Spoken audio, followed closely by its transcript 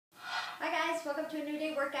welcome to a new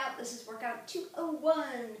day workout. This is workout 201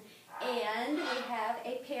 and we have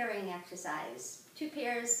a pairing exercise. 2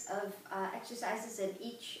 pairs of exercises in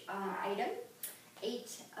each item,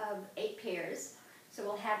 8 of 8 pairs. So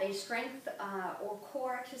we'll have a strength or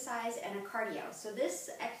core exercise and a cardio. So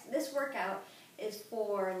this workout is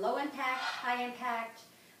for low impact, high impact,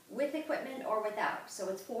 with equipment or without. So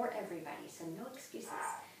it's for everybody, so no excuses.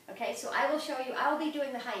 Okay, so I will show you, I will be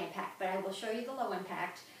doing the high impact, but I will show you the low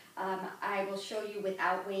impact. I will show you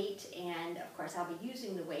without weight, and of course I'll be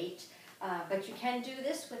using the weight, but you can do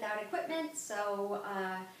this without equipment, so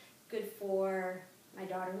good for my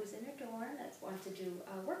daughter who's in a dorm that wants to do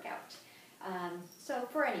a workout. So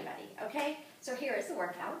for anybody, okay? So here is the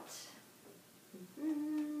workout.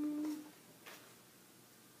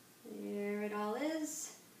 There it all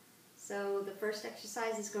is. So the first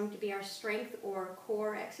exercise is going to be our strength or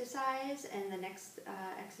core exercise, and the next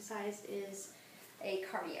exercise is a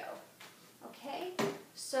cardio. Okay,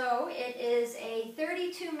 so it is a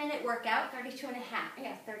 32-minute workout, 32 and a half,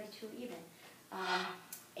 yeah, 32 even.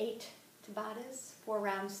 8 Tabatas, 4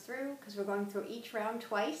 rounds through, because we're going through each round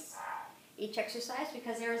twice, each exercise,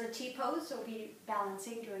 because there is a T-pose, so we'll be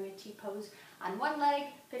balancing, doing a T-pose on one leg,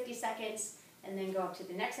 50 seconds, and then go up to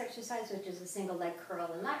the next exercise, which is a single leg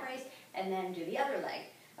curl and lat raise, and then do the other leg.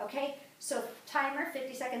 Okay, so timer,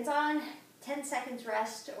 50 seconds on, 10 seconds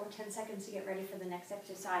rest, or 10 seconds to get ready for the next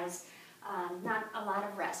exercise. Not a lot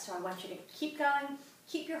of rest, so I want you to keep going,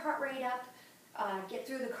 keep your heart rate up, get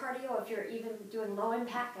through the cardio. If you're even doing low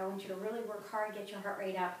impact, I want you to really work hard, get your heart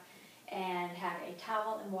rate up, and have a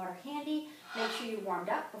towel and water handy. Make sure you warmed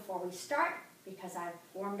up before we start, because I've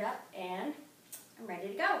warmed up and I'm ready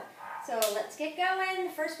to go. So let's get going.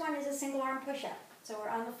 The first one is a single arm push-up. So we're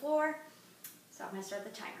on the floor, so I'm going to start the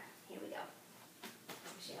timer. Here we go.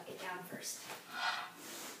 Actually, I'll get down first.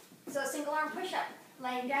 So a single arm push-up.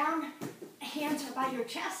 Laying down, hands are by your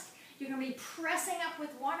chest. You're going to be pressing up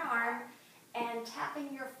with one arm and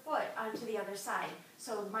tapping your foot onto the other side.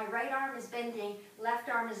 So my right arm is bending, left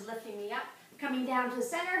arm is lifting me up, coming down to the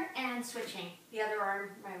center and switching. The other arm,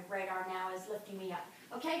 my right arm now, is lifting me up.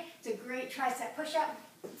 Okay, it's a great tricep push-up.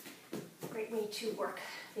 Great way to work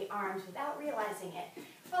the arms without realizing it.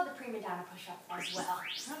 Well, the prima donna push-up as well.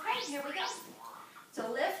 Okay, here we go. So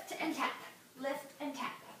lift and tap,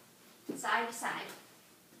 side to side.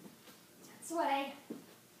 That's the way.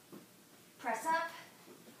 Press up.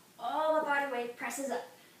 All the body weight presses up.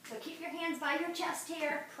 So keep your hands by your chest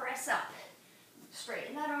here. Press up.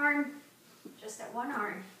 Straighten that arm, just that one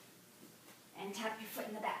arm, and tap your foot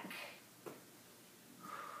in the back.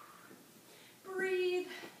 Breathe.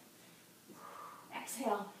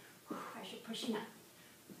 Exhale as you're pushing up.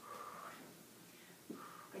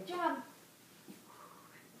 Good job.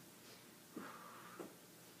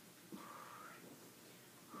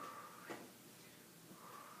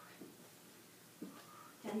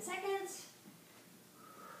 Seconds.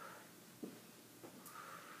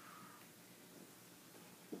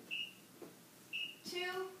 2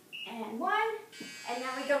 and 1, and now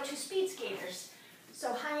we go to speed skaters.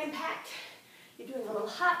 So high impact, you're doing a little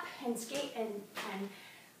hop and skate and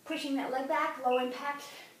pushing that leg back. Low impact,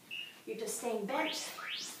 you're just staying bent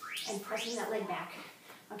and pressing that leg back.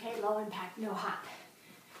 Okay, low impact, no hop.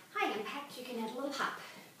 High impact, you can add a little hop.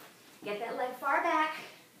 Get that leg far back,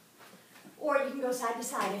 or you can go side to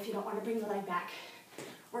side if you don't want to bring the leg back.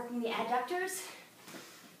 Working the adductors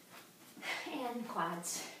and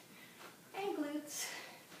quads and glutes.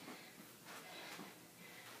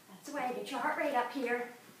 That's the way. Get your heart rate up here.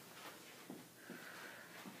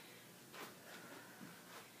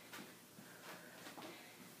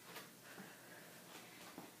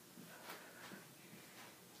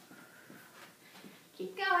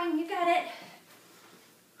 Keep going, you got it.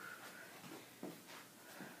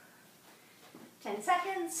 10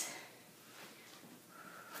 seconds.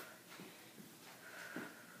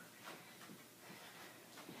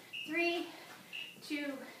 3,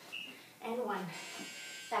 2, and 1.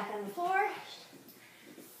 Back on the floor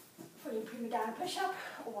for your prima donna push-up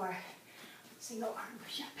or single arm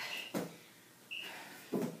push-up.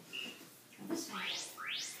 This way.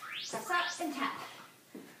 Press up and tap.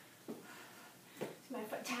 So my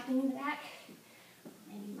foot tapping in the back.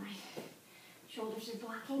 Maybe my shoulders are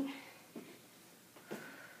blocking.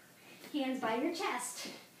 Hands by your chest.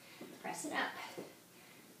 Press it up.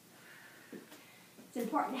 It's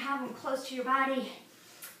important to have them close to your body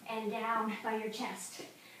and down by your chest.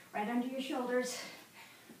 Right under your shoulders.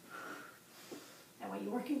 That way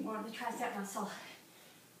you're working more on the tricep muscle.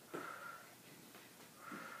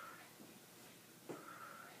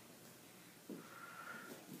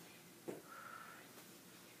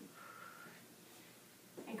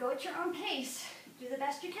 And go at your own pace. Do the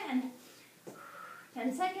best you can.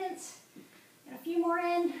 10 seconds. Get a few more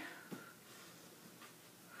in.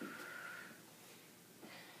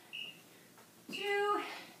 2,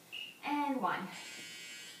 and 1.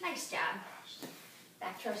 Nice job.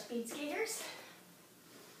 Back to our speed skaters.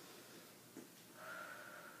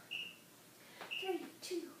 3,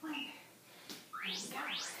 2, 1, and go.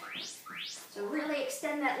 So really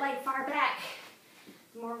extend that leg far back.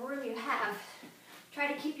 The more room you have,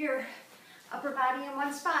 try to keep your upper body in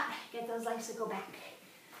one spot. Get those legs to go back.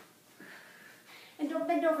 And don't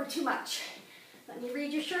bend over too much. Let me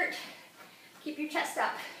read your shirt. Keep your chest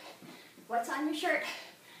up. What's on your shirt?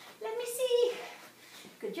 Let me see.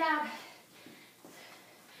 Good job.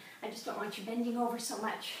 I just don't want you bending over so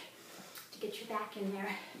much to get your back in there.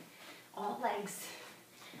 All legs.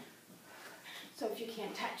 So if you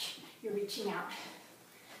can't touch, you're reaching out.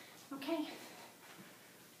 Okay?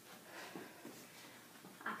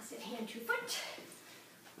 Opposite hand to foot.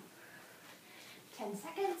 10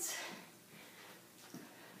 seconds.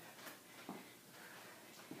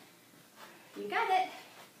 You got it.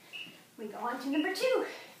 We go on to number 2.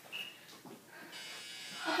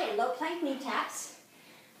 Okay, low plank knee taps.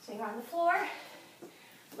 So you're on the floor,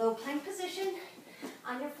 low plank position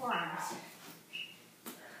on your forearms.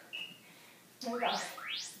 There we go.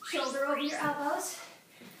 Shoulder over your elbows.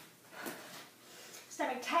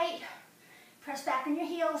 Stomach tight. Press back on your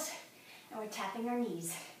heels. And we're tapping our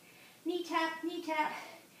knees. Knee tap, knee tap.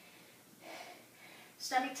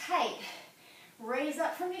 Stomach tight. Raise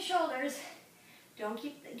up from your shoulders. Don't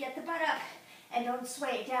get the butt up. And don't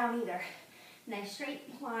sway it down either. Nice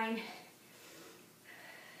straight line.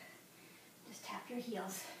 Just tap your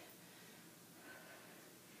heels.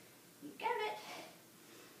 You got it.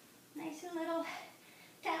 Nice and little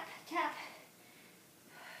tap, tap.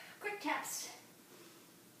 Quick taps.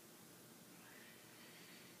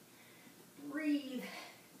 Breathe.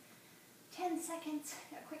 10 seconds.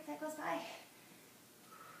 How quick that goes by.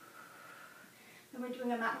 When we're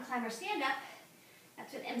doing a mountain climber stand up,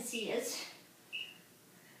 that's what MC is.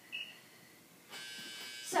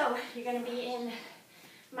 So you're going to be in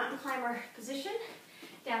mountain climber position.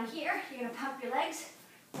 Down here, you're going to pump your legs.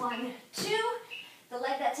 1, 2. The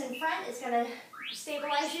leg that's in front is going to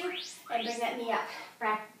stabilize you and bring that knee up.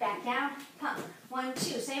 Back down, pump. 1,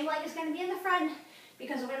 2. Same leg is going to be in the front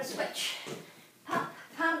because we're going to switch. Pump,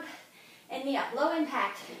 pump, and knee up. Low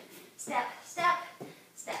impact. Step, step,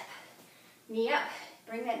 step. Knee up.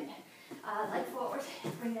 Bring that leg forward.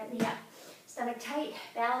 Bring that knee up. Stomach tight.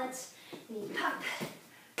 Balance. Knee pump.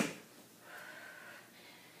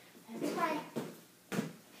 That's right.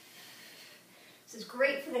 This is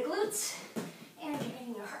great for the glutes, and you're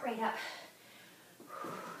getting your heart rate up.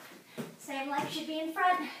 Same leg should be in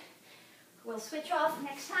front. We'll switch off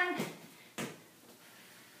next time.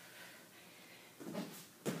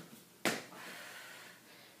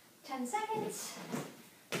 Ten seconds.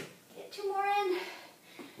 Get 2 more in.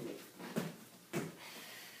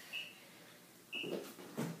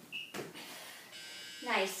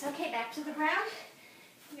 Nice. Okay, back to the ground.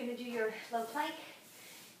 You're going to do your low plank,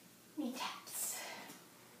 knee taps.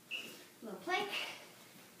 Low plank.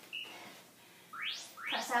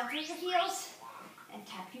 Press out through your heels and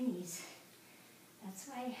tap your knees. That's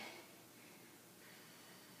why.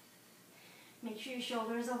 Make sure your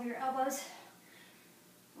shoulders over your elbows.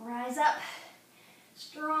 Rise up.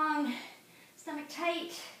 Strong. Stomach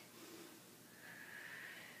tight.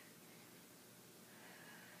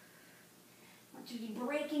 I want you to be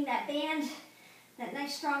breaking that band. That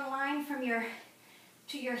nice strong line from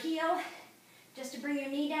to your heel, just to bring your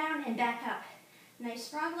knee down and back up. Nice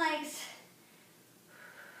strong legs.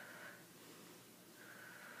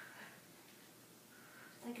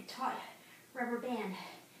 Like a taut rubber band.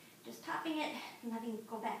 Just popping it and letting it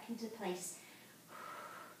go back into place.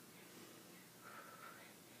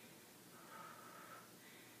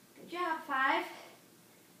 Good job. 5.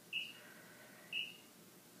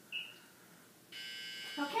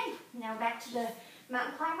 Okay, now back to the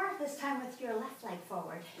mountain climber, this time with your left leg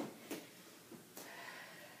forward.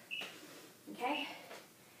 Okay?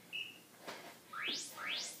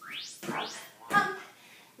 Pump, pump.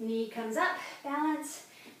 Knee comes up, balance,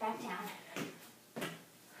 back down.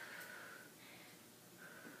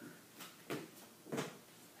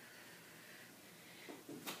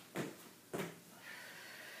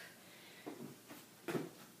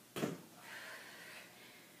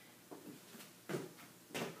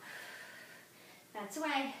 That's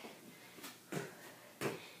why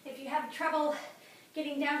if you have trouble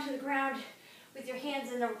getting down to the ground with your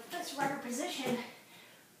hands in this rubber position,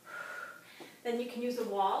 then you can use a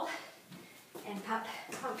wall and pump,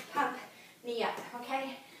 pump, pump, knee up,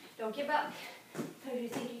 okay? Don't give up because you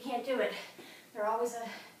think you can't do it. There's always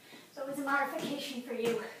a modification for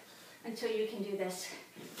you until you can do this.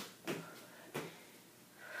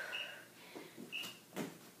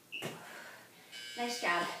 Nice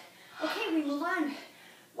job. Okay, we move on.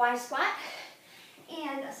 Y squat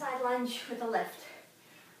and a side lunge with a lift.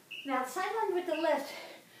 Now, the side lunge with the lift,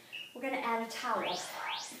 we're going to add a towel.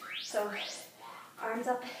 So, arms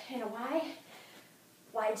up in a Y,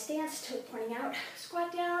 wide stance, toe pointing out,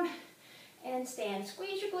 squat down, and stand.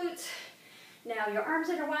 Squeeze your glutes. Now, your arms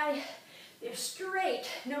in a Y, they're straight,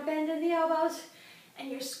 no bend in the elbows,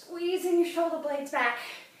 and you're squeezing your shoulder blades back.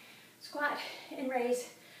 Squat and raise,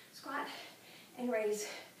 squat and raise.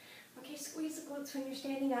 Okay, squeeze the glutes when you're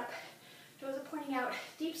standing up. Toes are pointing out,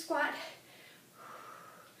 deep squat.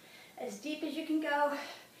 As deep as you can go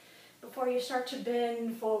before you start to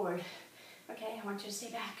bend forward. Okay, I want you to stay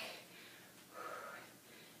back.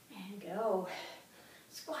 And go.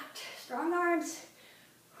 Squat, strong arms.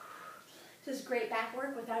 This is great back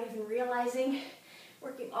work without even realizing.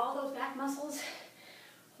 Working all those back muscles.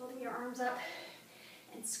 Holding your arms up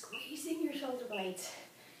and squeezing your shoulder blades.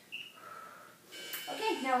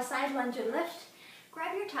 Okay, now a side lunge and lift.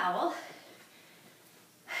 Grab your towel.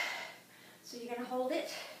 So you're going to hold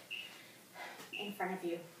it in front of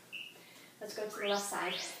you. Let's go to the left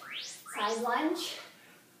side. Side lunge,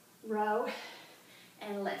 row,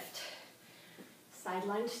 and lift. Side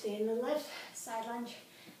lunge, stay in the lift. Side lunge,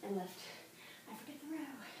 and lift. I forget the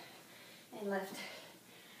row. And lift.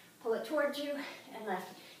 Pull it towards you, and lift.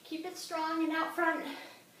 Keep it strong and out front.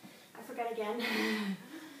 I forgot again.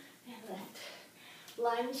 And lift.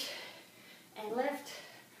 Lunge, and lift.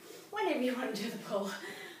 Whenever you want to do the pull.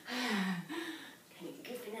 Kind of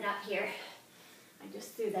goofing it up here. I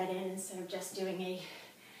just threw that in instead of just doing a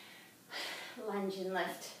lunge and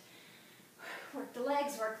lift. Work the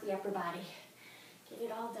legs, work the upper body. Get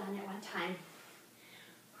it all done at one time.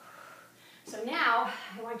 So now,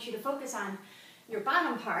 I want you to focus on your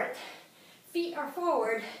bottom part. Feet are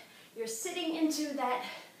forward. You're sitting into that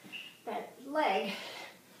leg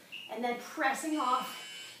and then pressing off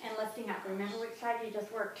and lifting up. Remember which side you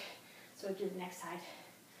just worked. So do the next side.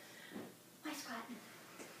 Y squat.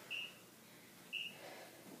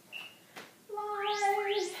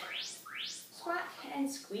 Lunge. Squat and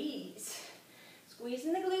squeeze.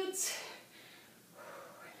 Squeezing the glutes.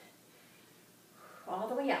 All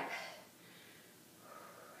the way up.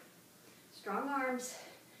 Strong arms.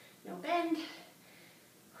 No bend.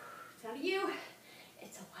 It's not a U.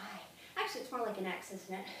 It's a Y. Actually, it's more like an X,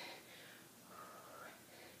 isn't it?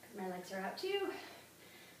 My legs are out too.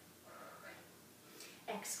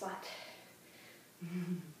 X squat.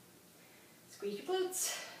 Squeeze your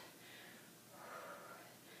glutes.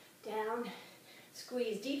 Down.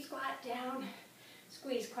 Squeeze. Deep squat. Down.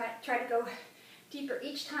 Squeeze. Try to go deeper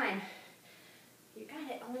each time. You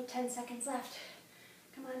got it. Only 10 seconds left.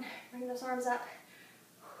 Come on. Bring those arms up.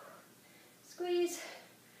 Squeeze.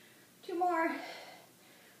 2 more.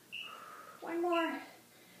 1 more.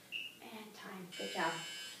 And time. Good job.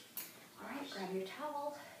 All right, grab your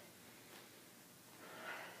towel.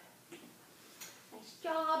 Nice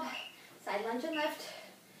job. Side lunge and lift.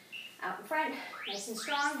 Out in front, nice and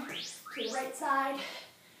strong. To the right side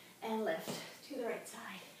and lift. To the right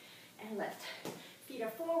side and lift. Feet are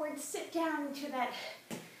forward. Sit down into that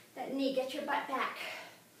knee. Get your butt back.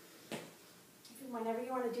 Whenever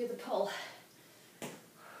you want to do the pull.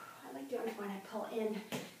 I like doing it when I pull in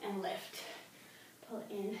and lift. Pull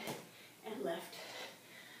in and lift.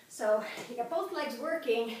 So you got both legs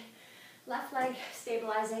working, left leg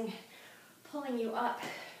stabilizing, pulling you up,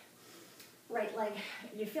 right leg,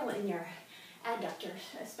 you feel it in your adductors,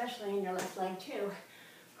 especially in your left leg too.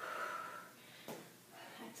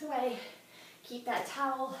 That's away. Keep that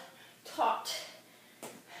towel taut.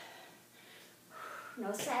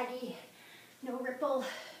 No saggy, no ripple.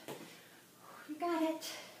 You got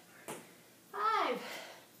it. 5.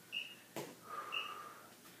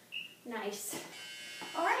 Nice.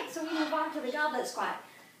 All right, so we move on to the goblet squat.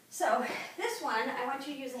 So this one, I want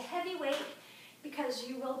you to use a heavy weight because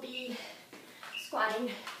you will be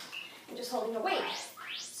squatting and just holding a weight.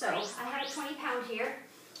 So I have a 20-pound here.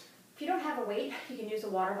 If you don't have a weight, you can use a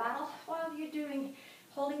water bottle while you're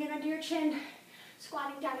holding it under your chin,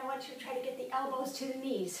 squatting down. I want you to try to get the elbows to the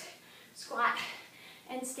knees. Squat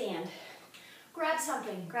and stand. Grab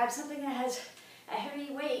something that has a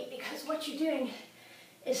heavy weight because what you're doing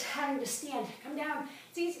is having to stand. Come down.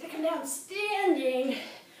 It's easy to come down standing.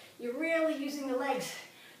 You're really using the legs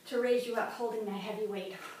to raise you up, holding that heavy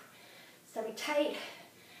weight. Stomach tight.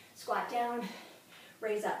 Squat down.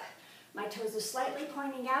 Raise up. My toes are slightly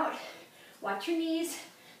pointing out. Watch your knees.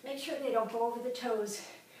 Make sure they don't go over the toes.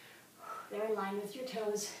 They're in line with your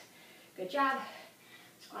toes. Good job.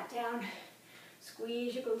 Squat down.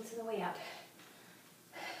 Squeeze your glutes on the way up.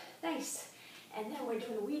 Nice. And then we're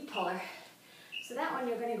doing a weed puller. So that one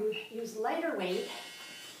you're going to use lighter weight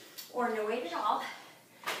or no weight at all.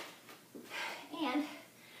 And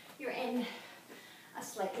you're in a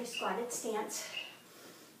slightly squatted stance.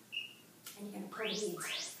 And you're going to pull the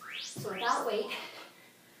weeds. So without weight,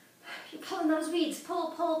 you're pulling those weeds.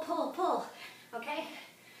 Pull, pull, pull, pull. Okay?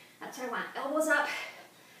 That's what I want. Elbows up.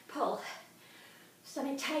 Pull.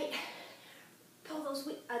 Stomach tight. Pull those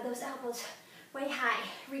elbows way high.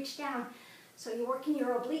 Reach down. So you're working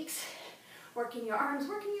your obliques, working your arms,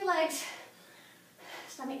 working your legs.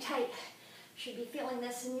 Stomach tight. Should be feeling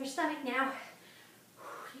this in your stomach now.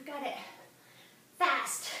 You got it.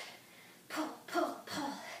 Fast. Pull, pull,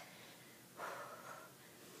 pull.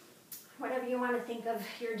 Whatever you want to think of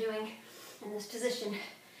you're doing in this position.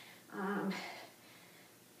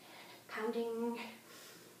 Pounding,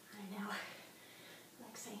 I don't know,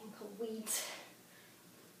 like saying pull weeds.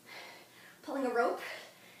 Pulling a rope.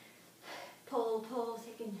 Pull, pull,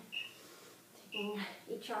 taking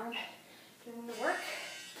each arm, doing the work.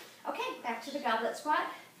 Okay, back to the goblet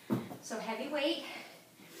squat. So heavy weight.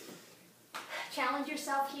 Challenge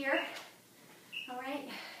yourself here. All right.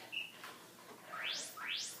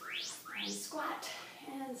 And squat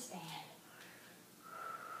and stand.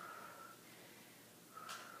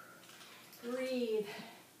 Breathe.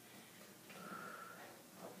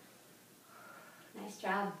 Nice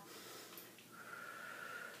job.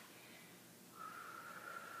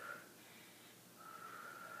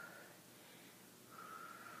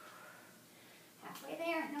 Halfway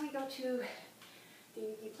there. Now we go to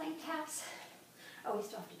the plank taps. Oh, we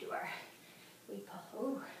still have to do our weight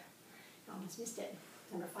pull. Oh, almost missed it.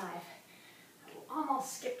 Number 5. I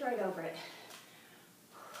almost skipped right over it.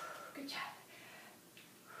 Good job.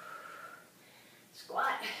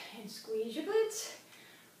 Squat and squeeze your glutes.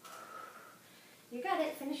 You got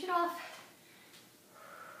it. Finish it off.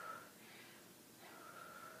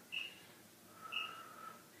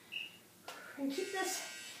 And keep this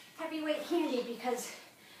heavy weight handy because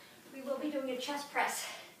we will be doing a chest press.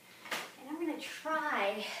 And I'm going to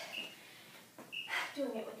try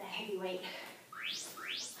doing it with the heavy weight.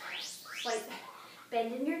 Slight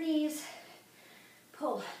bend in your knees.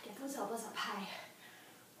 Pull. Get those elbows up high.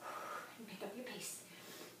 And pick up your pace.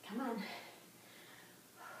 Come on.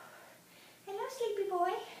 Hello, sleepy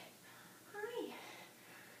boy. Hi.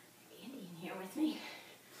 I have Andy in here with me.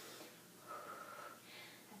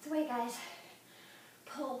 That's the way, guys.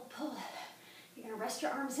 Pull, pull. You're going to rest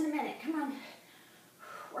your arms in a minute. Come on.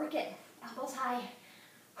 Work it. Elbows high.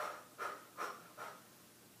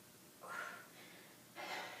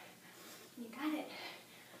 You got it.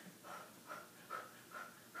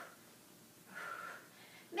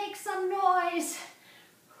 Make some noise.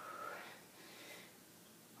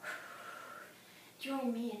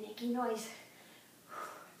 Join me in making noise.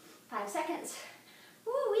 5 seconds.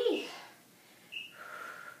 Woo-wee.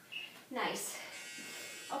 Nice.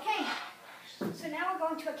 Okay, so now we're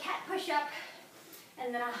going to a cat push-up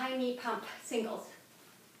and then a high knee pump singles.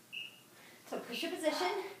 So push-up position.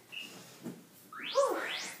 Woo.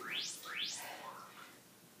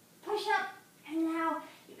 Push up, and now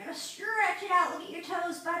you're going to stretch it out. Look at your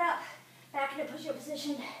toes, butt up. Back into push-up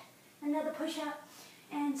position. Another push-up,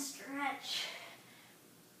 and stretch.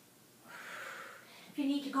 If you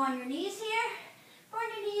need to go on your knees here, go on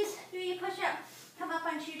your knees, do your push-up. Come up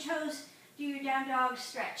onto your toes, do your down dog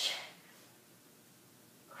stretch.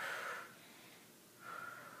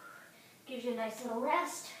 Gives you a nice little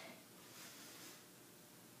rest.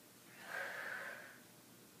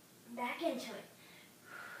 Back into it.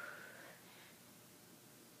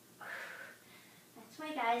 That's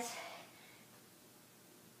way, guys.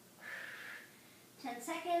 10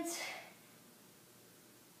 seconds.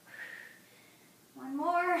 One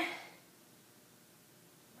more.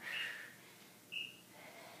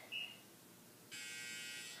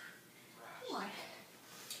 One.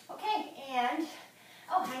 Okay, and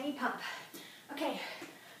high knee pump. Okay,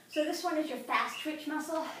 so this one is your fast twitch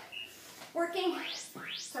muscle working.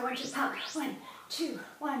 So I want you to pump. 1, 2,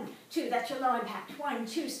 1, 2. That's your low impact. 1,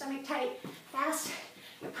 2. Stomach tight. Fast.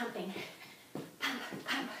 You're pumping. Pump,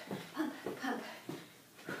 pump, pump, pump.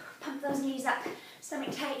 Pump those knees up.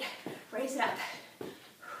 Stomach tight. Raise it up.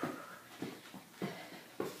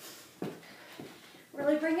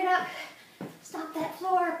 Really bring it up. Stop that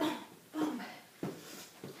floor. Boom, boom.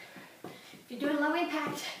 If you're doing low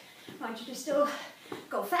impact, I want you to still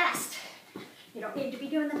go fast. You don't need to be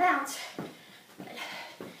doing the bounce, but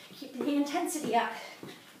keeping the intensity up.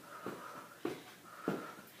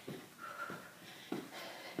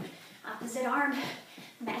 Up Opposite arm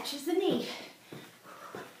matches the knee.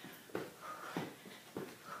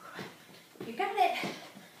 You got it.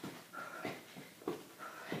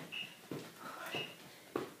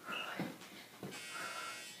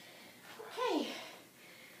 Okay,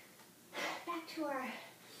 back to our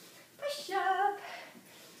push-up.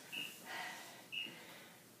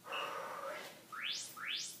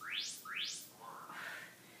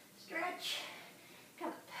 Stretch. Come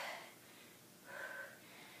up.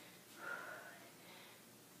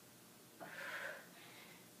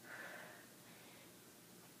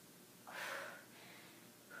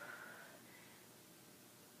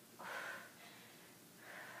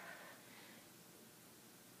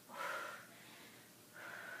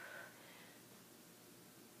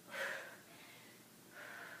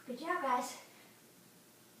 Good job, guys.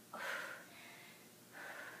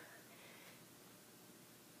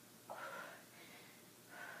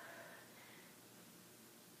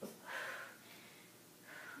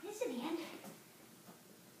 What is it, man?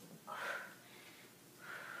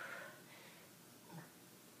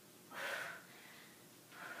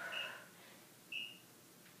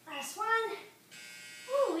 Last one.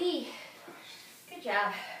 Ooh-wee. Good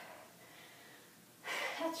job.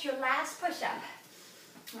 That's your last push-up.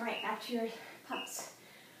 All right, back to your pumps.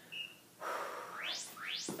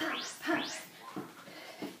 Pump, pump.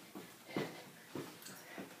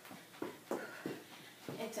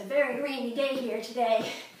 It's a very rainy day here today,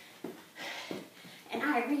 and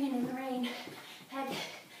I ran in the rain. Had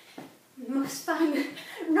the most fun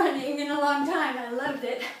running in a long time. I loved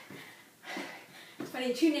it. It's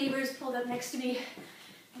funny, 2 neighbors pulled up next to me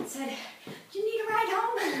and said, "Do you need a ride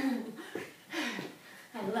home?"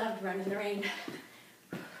 I loved running in the rain.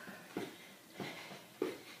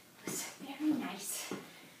 Nice.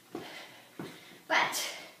 But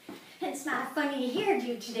it's not funny to hear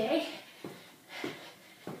you today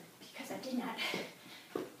because I did not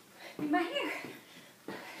do my hair.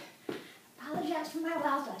 Apologize for my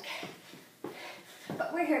wild look.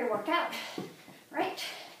 But we're here to work out, right?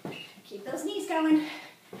 Keep those knees going.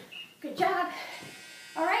 Good job.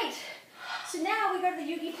 All right. So now we go to the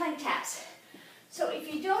yogi plank taps. So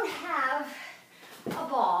if you don't have a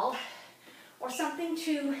ball or something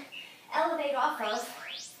to elevate off of,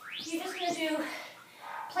 you're just going to do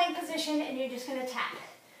plank position and you're just going to tap.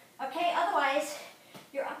 Okay, otherwise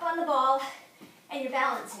you're up on the ball and you're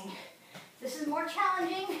balancing. This is more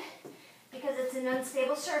challenging because it's an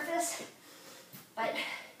unstable surface, but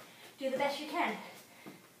do the best you can.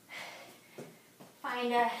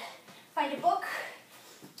 Find a book,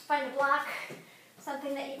 find a block,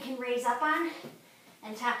 something that you can raise up on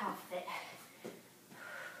and tap off of it.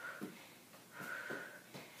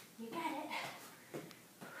 You got it.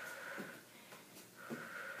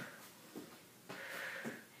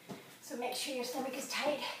 So make sure your stomach is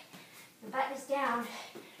tight, your butt is down,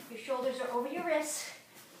 your shoulders are over your wrists.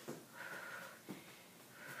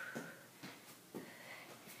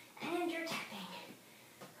 And you're tapping.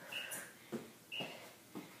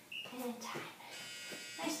 And time.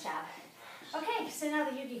 Nice job. Okay, so now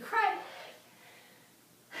the yogi crunch.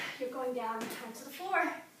 You're going down onto the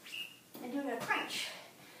floor and doing a crunch.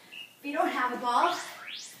 If you don't have a ball,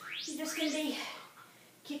 you're just going to be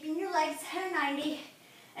keeping your legs at a 90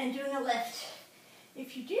 and doing a lift.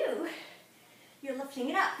 If you do, you're lifting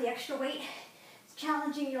it up. The extra weight is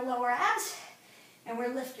challenging your lower abs, and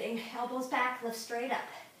we're lifting. Elbows back, lift straight up.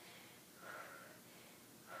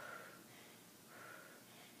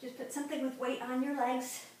 Just put something with weight on your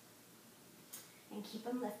legs and keep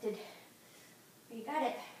them lifted. You got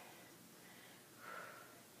it.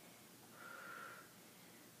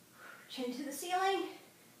 Chin to the ceiling,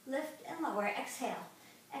 lift and lower. Exhale,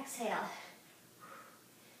 exhale.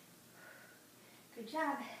 Good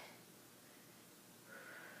job.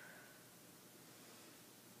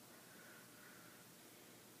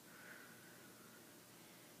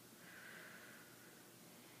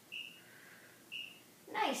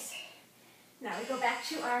 Nice. Now we go back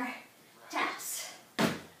to our taps. A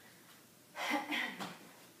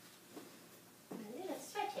little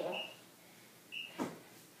sweat here.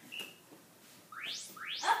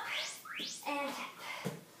 Up and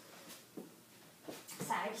tap.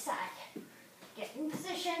 Side to side. Get in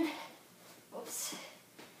position. Oops.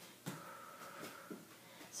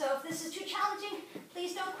 So if this is too challenging,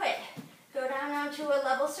 please don't quit. Go down onto a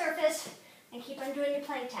level surface and keep on doing your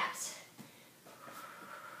plank taps.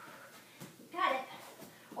 You got it.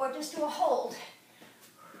 Or just do a hold.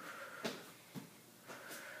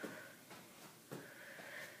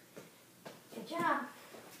 Good job.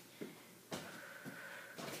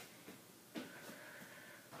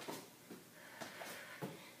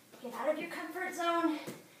 Get out of your comfort zone.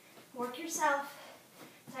 Work yourself.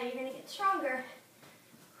 That's how you're going to get stronger.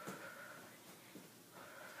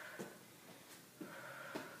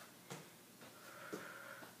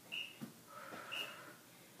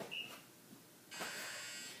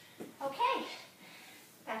 Okay,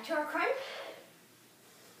 back to our crunch.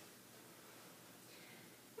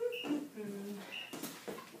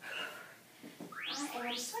 I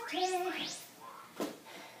am sweating.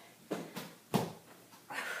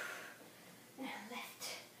 And lift.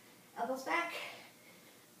 Elbows back.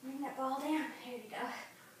 Bring that ball down. Here you go.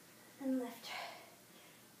 And lift.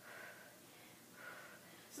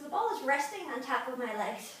 So the ball is resting on top of my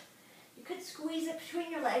legs. You could squeeze it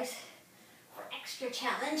between your legs for extra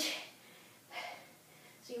challenge.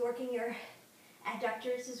 So you're working your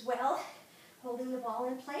adductors as well, holding the ball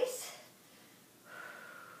in place.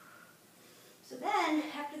 So then,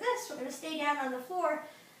 after this, we're going to stay down on the floor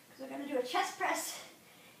because we're going to do a chest press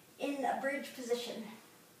in a bridge position.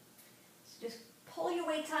 So just pull your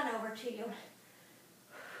weights on over to you.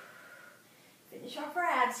 Finish off our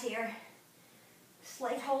abs here.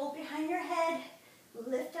 Slight hold behind your head.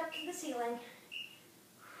 Lift up to the ceiling.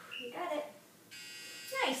 You got it.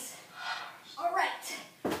 Nice. All right.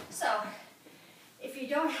 So, if you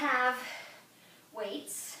don't have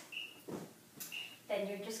weights, then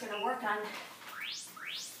you're just going to work on...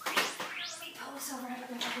 Let me pull this over. I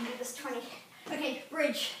don't know if I can do this 20. Okay,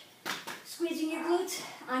 bridge. Squeezing your glutes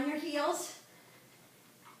on your heels.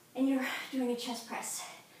 And you're doing a chest press.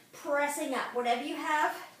 Pressing up. Whatever you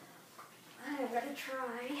have. I'm going to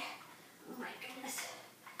try. Oh my goodness.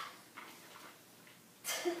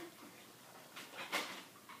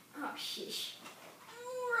 Oh, sheesh.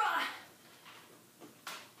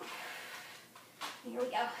 Here we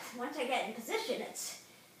go. Once I get in position, it's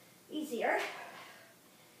easier.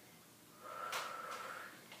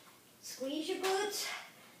 Squeeze your glutes.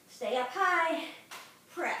 Stay up high.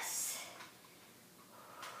 Press.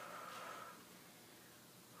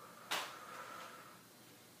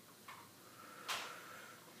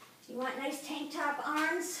 You want nice tank top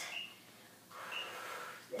arms?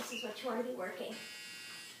 This is what you want to be working.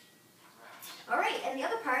 All right, and the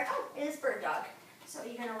other part is bird dog. So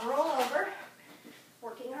you're going to roll over,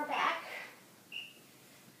 working our back.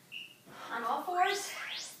 On all fours,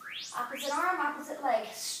 opposite arm, opposite leg.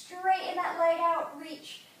 Straighten that leg out,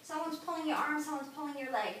 reach. Someone's pulling your arm, someone's pulling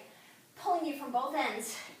your leg. Pulling you from both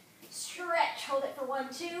ends. Stretch, hold it for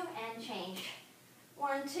 1, 2, and change.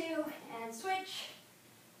 1, 2, and switch.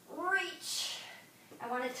 Reach. I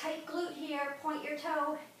want a tight glute here. Point your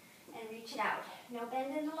toe and reach it out. No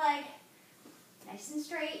bend in the leg. Nice and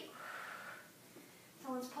straight.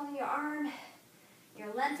 Someone's pulling your arm.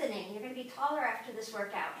 You're lengthening. You're going to be taller after this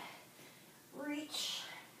workout. Reach.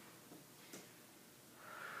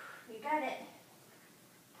 You got it.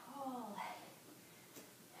 Pull.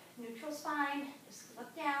 Neutral spine. Just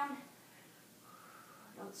look down.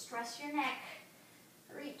 Don't stress your neck.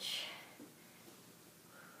 Reach.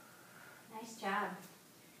 Nice job.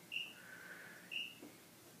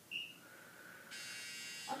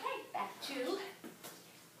 Okay, back to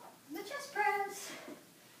the chest press.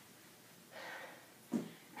 All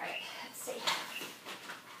right, let's see.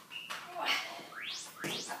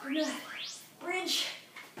 Upper bridge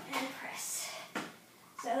and press.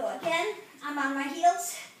 So again, I'm on my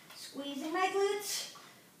heels, squeezing my glutes,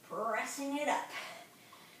 pressing it up.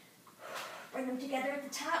 Bring them together at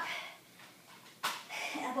the top.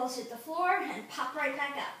 Elbows hit the floor and pop right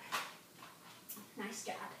back up. Nice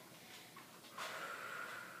job.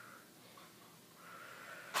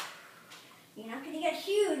 You're not going to get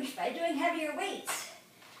huge by doing heavier weights.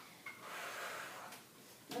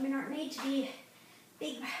 Women aren't made to be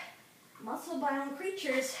big, muscle-bound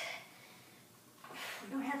creatures.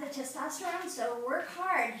 We don't have the testosterone, so work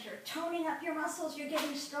hard. You're toning up your muscles. You're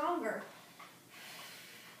getting stronger.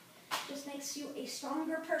 Just makes you a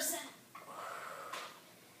stronger person.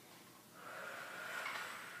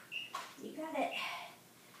 You got it.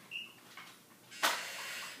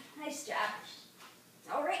 Nice job.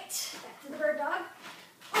 All right, back to the bird dog.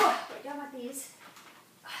 Oh, we're done with these.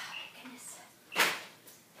 Oh, my goodness.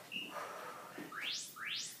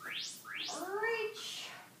 Reach.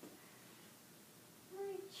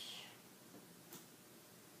 Reach.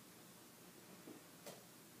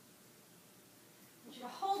 I want you to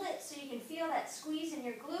hold it so you can feel that squeeze in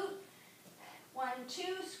your glute. 1,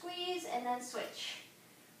 2, squeeze, and then switch.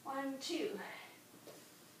 1, 2.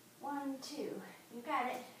 1, 2. You got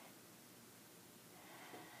it.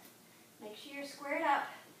 Make sure you're squared up.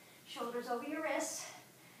 Shoulders over your wrists.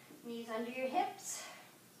 Knees under your hips.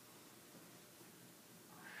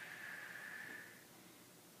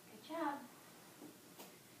 Good job.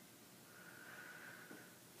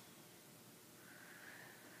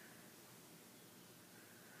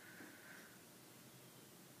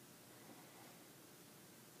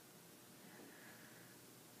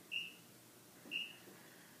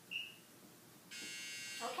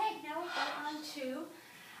 to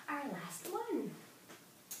our last one.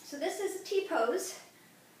 So this is a T pose.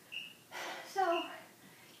 So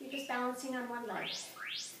you're just balancing on one leg.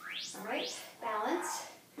 All right, balance.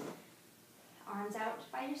 Arms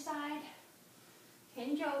out by your side.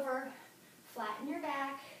 Hinge over. Flatten your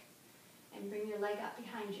back. And bring your leg up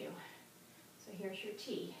behind you. So here's your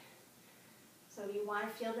T. So you want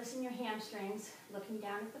to feel this in your hamstrings. Looking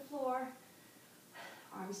down at the floor.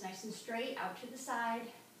 Arms nice and straight out to the side.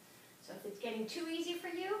 So if it's getting too easy for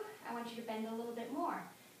you, I want you to bend a little bit more.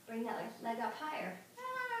 Bring that leg up higher.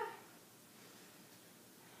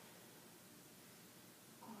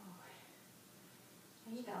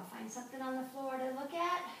 There you go. Find something on the floor to look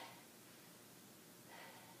at.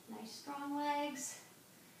 Nice strong legs.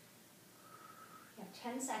 You have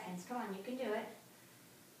 10 seconds. Come on, you can do it.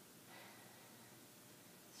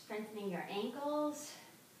 Strengthening your ankles.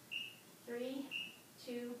 3,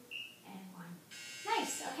 2, and 1.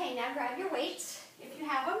 Nice. Okay, now grab your weights if you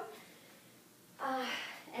have them.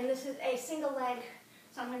 And this is a single leg,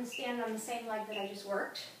 so I'm going to stand on the same leg that I just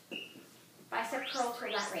worked. Bicep curl to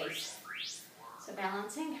a lat raise. So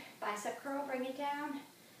balancing, bicep curl, bring it down,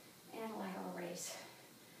 and a lateral raise.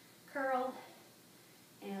 Curl,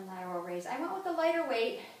 and a lateral raise. I went with a lighter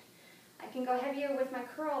weight. I can go heavier with my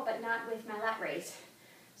curl, but not with my lat raise.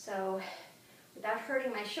 So without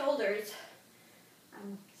hurting my shoulders,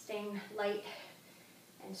 I'm staying light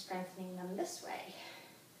and strengthening them this way.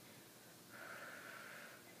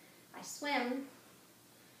 I swim,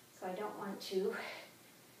 so I don't want to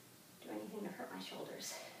do anything to hurt my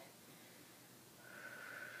shoulders.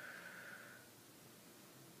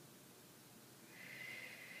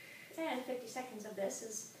 And 50 seconds of this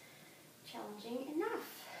is challenging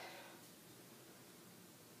enough.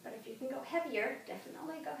 But if you can go heavier,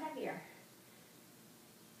 definitely go heavier.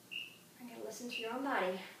 I'm going to listen to your own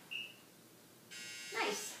body.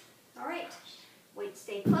 Nice. All right. Weight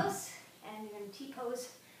stay close, and you're going to T-pose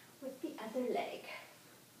with the other leg.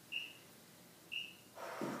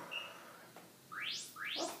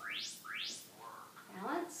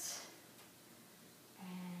 Balance.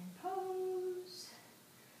 And pose.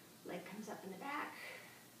 Leg comes up in the back.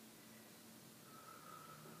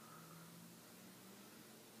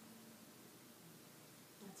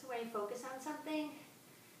 That's the way. Focus on something.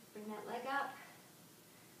 Bring that leg up.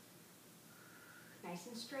 Nice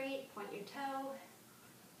and straight. Point your toe.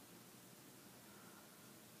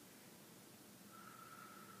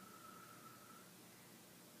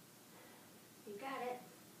 You got it.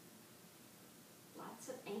 Lots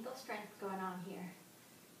of ankle strength going on here.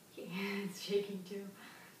 It's shaking too.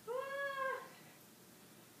 Ah,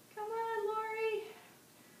 come on, Lori.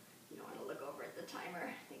 You don't want to look over at the timer.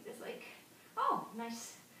 I think there's like, oh,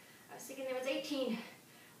 nice. I was thinking there was 18.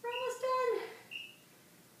 We're almost done.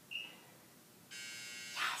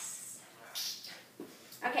 Yes.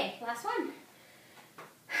 Okay, last one.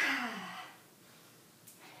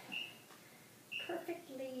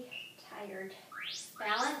 Perfectly tired.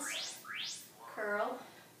 Balance, curl,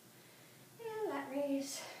 and lat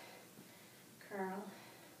raise. Curl,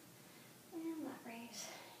 and lat raise.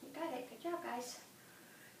 You got it. Good job, guys.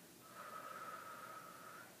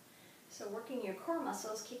 So working your core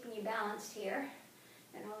muscles, keeping you balanced here,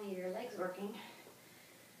 and only your legs working,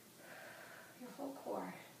 your whole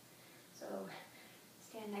core. So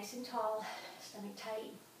stand nice and tall, stomach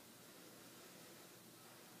tight,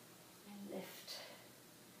 and lift.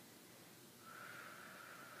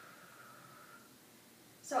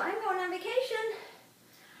 So I'm going on vacation.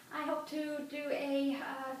 I hope to do a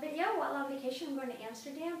video while on vacation. I'm going to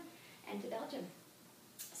Amsterdam and to Belgium.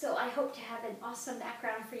 So I hope to have an awesome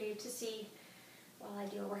background for you to see while I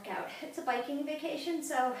do a workout. It's a biking vacation,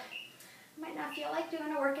 so I might not feel like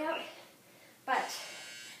doing a workout, but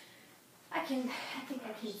I think I can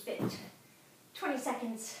fit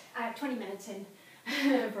 20 minutes in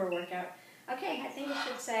for a workout. Okay, I think it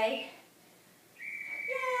should say,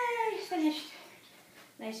 yay, finished.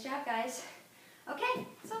 Nice job, guys. Okay,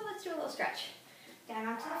 so let's do a little stretch. Down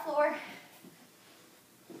onto the floor.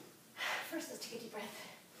 First, let's take a deep breath.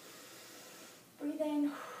 Breathe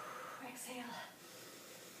in, exhale.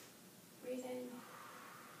 Breathe in,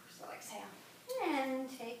 slow exhale. And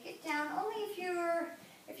take it down. Only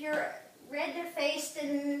if you're red-faced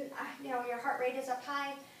and your heart rate is up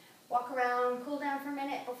high, walk around, cool down for a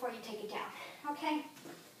minute before you take it down. Okay?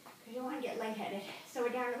 Because you don't want to get lightheaded. So we're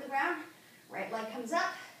down to the ground. Right leg comes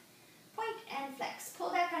up. Point and flex.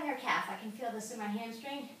 Pull back on your calf. I can feel this in my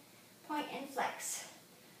hamstring. Point and flex.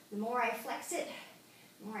 The more I flex it,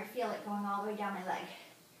 the more I feel it going all the way down my leg.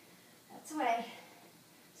 That's the way.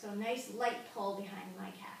 So nice light pull behind my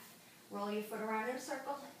calf. Roll your foot around in a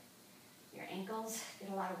circle. Your ankles did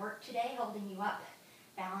a lot of work today, holding you up,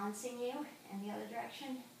 balancing you, and the other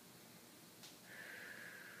direction.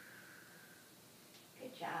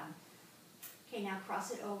 Good job. Okay, now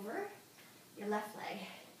cross it over your left leg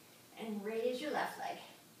and raise your left leg.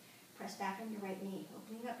 Press back on your right knee,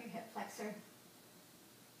 opening up your hip flexor.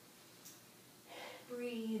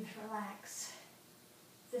 Breathe, relax.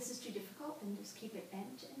 If this is too difficult, then just keep it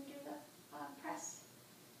bent and do the press.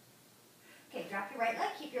 Okay, drop your right leg,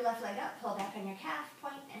 keep your left leg up, pull back on your calf,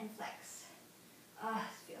 point and flex.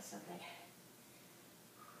 This feels so good.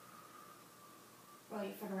 Roll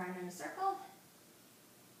your foot around in a circle.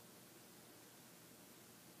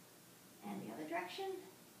 And the other direction.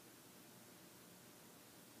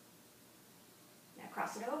 Now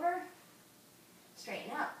cross it over,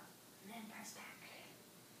 straighten up, and then press back.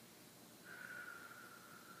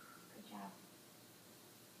 Good job.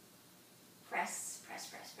 Press, press,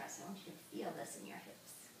 press, press. I want you to feel this in your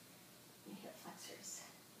hips, your hip flexors.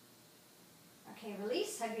 Okay,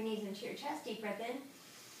 release, hug your knees into your chest, deep breath in.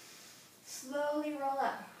 Slowly roll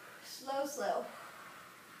up, slow, slow.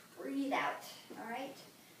 Breathe out, all right?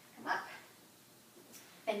 Come up,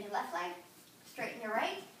 bend your left leg, straighten your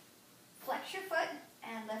right, flex your foot,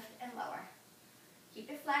 and lift and lower.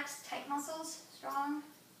 Keep it flexed, tight muscles, strong.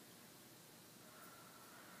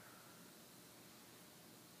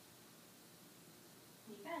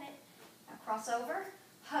 You got it. Now cross over,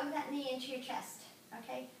 hug that knee into your chest,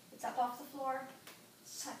 okay? It's up off the floor.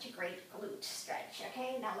 Such a great glute stretch,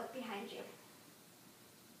 okay? Now look behind you.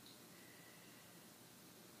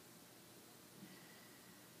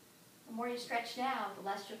 The more you stretch now, the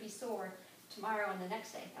less you'll be sore tomorrow and the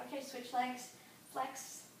next day. Okay, switch legs,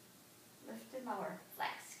 flex, lift and lower,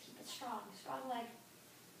 flex. Keep it strong, strong leg,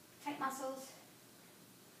 tight muscles.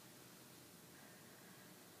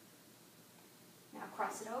 Now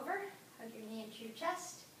cross it over, hug your knee into your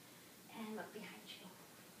chest, and look behind you.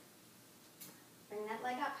 Bring that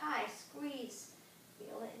leg up high, squeeze,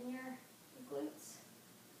 feel it in your glutes.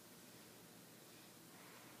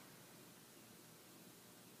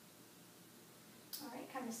 All right,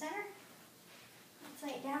 come to center. Let's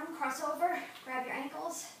lay it down, cross over, grab your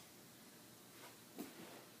ankles,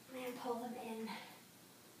 and pull them in.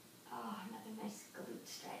 Oh, another nice glute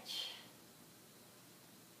stretch.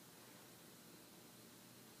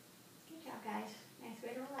 Good job, guys. Nice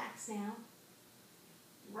way to relax now.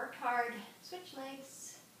 Worked hard. Switch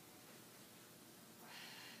legs.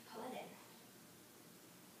 Pull it in.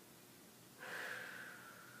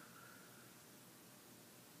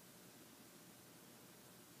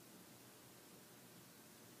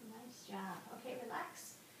 Nice job. Okay,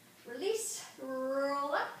 relax. Release.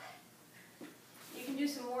 Roll up. You can do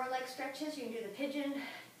some more leg stretches. You can do the pigeon,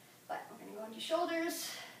 but we're going to go into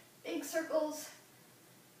shoulders, big circles.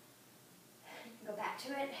 You can go back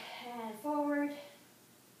to it and forward.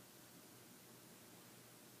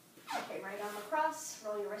 Okay, right arm across,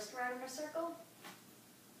 roll your wrist around in a circle.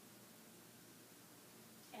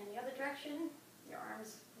 And the other direction, your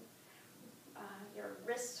arms, your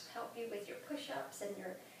wrists help you with your push-ups and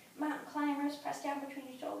your mountain climbers. Press down between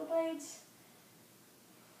your shoulder blades.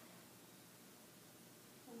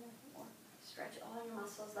 Stretch all your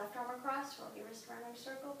muscles. Left arm across, roll your wrist around in a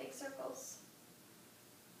circle, big circles.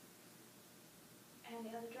 And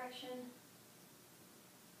the other direction.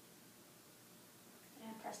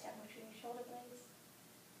 And press down between your shoulder blades.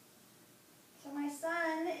 So my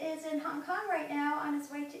son is in Hong Kong right now on his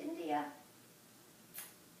way to India.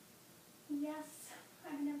 Yes,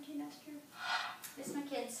 I'm an empty nester. Miss my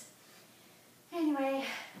kids. Anyway,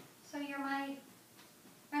 so you're my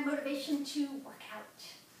motivation to work out.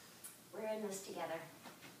 We're in this together.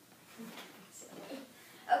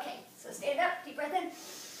 Okay, so stand up, deep breath in.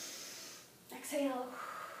 Exhale.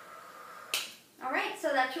 All right, so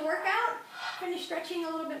that's your workout. Finish stretching a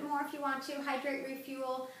little bit more if you want to. Hydrate,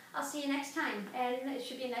 refuel. I'll see you next time. And it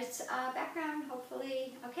should be a nice background,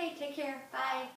 hopefully. Okay, take care. Bye.